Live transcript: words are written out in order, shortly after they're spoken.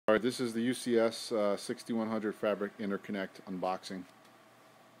Alright, this is the UCS 6100 Fabric Interconnect unboxing.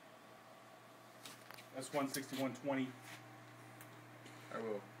 S16120 I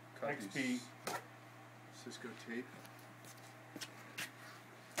will cut XP. these Cisco tape.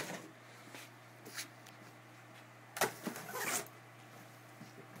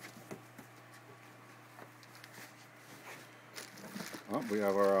 Oh, we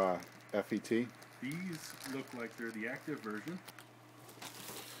have our FET. These look like they're the active version.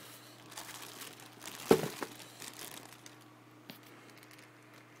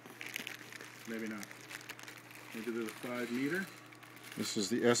 Maybe not. Maybe they're the 5 meter. This is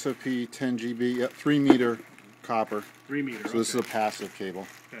the SFP 10 GB, yep, 3 meter copper. 3 meter. So this is a passive cable.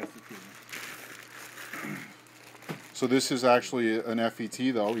 Passive cable. So this is actually an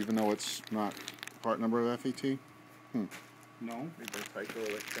FET though, even though it's not part number of FET. No. Maybe Fibre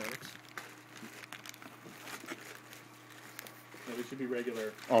Electronics. No, they should be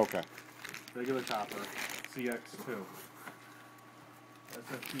regular. Oh, okay. Regular copper. CX2.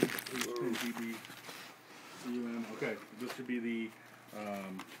 SFP 10 GB. CUM. Okay, this should be the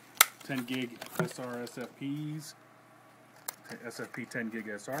 10 gig SR SFPs. SFP 10 gig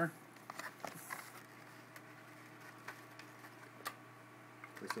SR.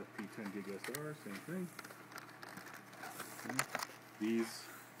 SFP 10 gig SR, same thing. These,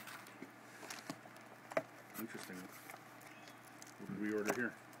 interesting. What did we order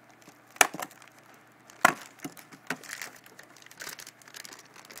here?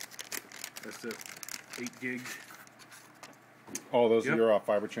 SF 8 gig. Oh, those Yep. are your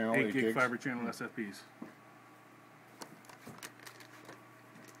Fibre Channel 8 gig gigs? Fibre Channel SFPs.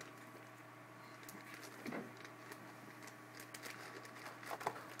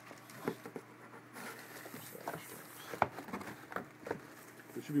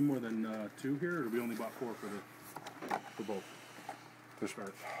 There should be more than 2 here, or we only bought 4 for both. To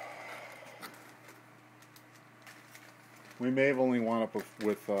start. We may have only wound up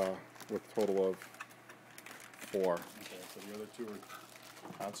with a total of 4. Okay, so the other 2 are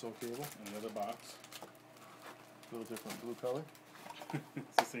console cable and the other box. A little different blue color.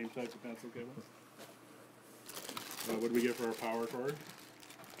 It's the same type of console cable. What do we get for our power cord?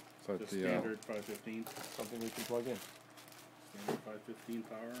 So The it's the, standard 515. Something we can plug in. Standard 515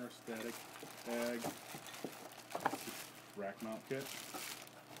 power, static bag, rack mount kit.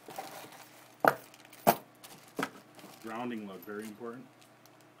 Grounding lug, very important.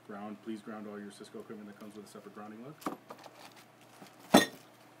 Please ground all your Cisco equipment that comes with a separate grounding lug.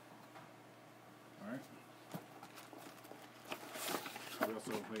 Alright. We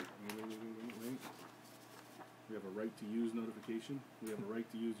also, wait. We have a right to use notification. We have a right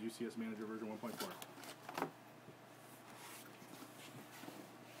to use UCS Manager version 1.4.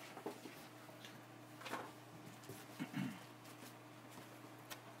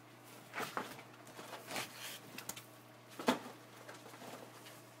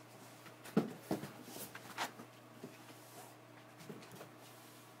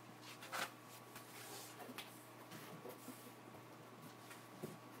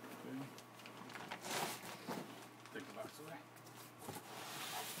 Take the box away.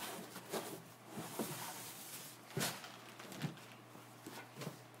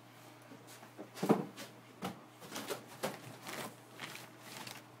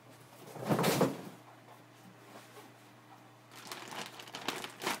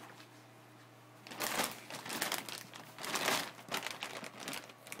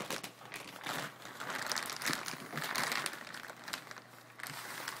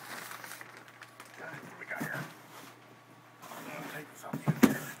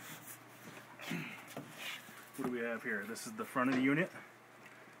 What do we have here? This is the front of the unit.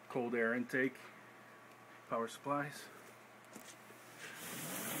 Cold air intake, power supplies.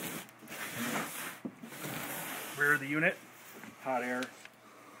 Rear of the unit, hot air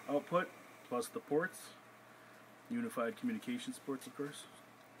output, plus the ports. Unified communications ports, of course.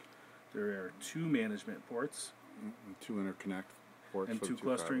 There are 2 management ports. 2 interconnect ports. And for 2 the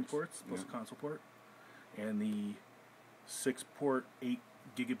clustering fabrics. ports, plus Yeah. a console port. And the 6-port, 8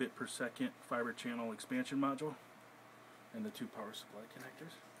 gigabit per second fiber channel expansion module. And the 2 power supply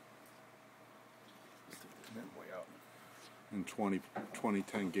connectors. Let's take this bad boy out. And 20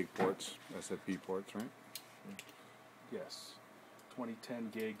 10 gig ports, SFP ports, right? Yes. 2010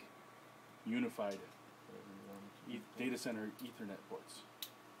 gig unified data center Ethernet ports.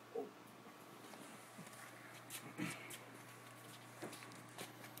 Oh. Let's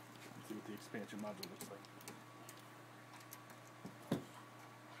see what the expansion module looks like.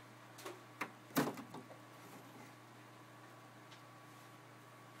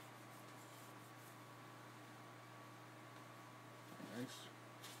 Nice.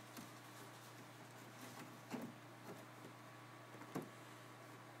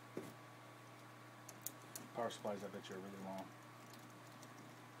 supplies I bet you are really long.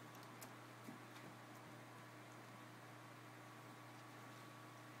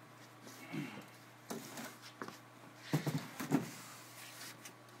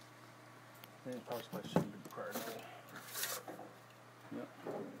 And power supply shouldn't be required at all. Yep.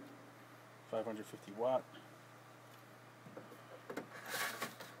 550 watt.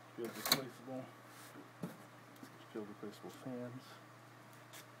 Field replaceable. Field replaceable fans.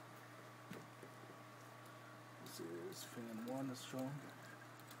 This is fan 1 that's shown.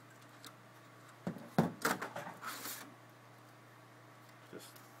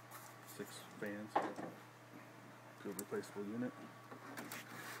 Just 6 fans. Field replaceable unit.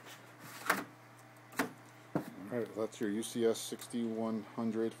 Alright, that's your UCS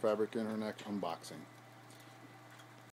 6100 Fabric Interconnect unboxing.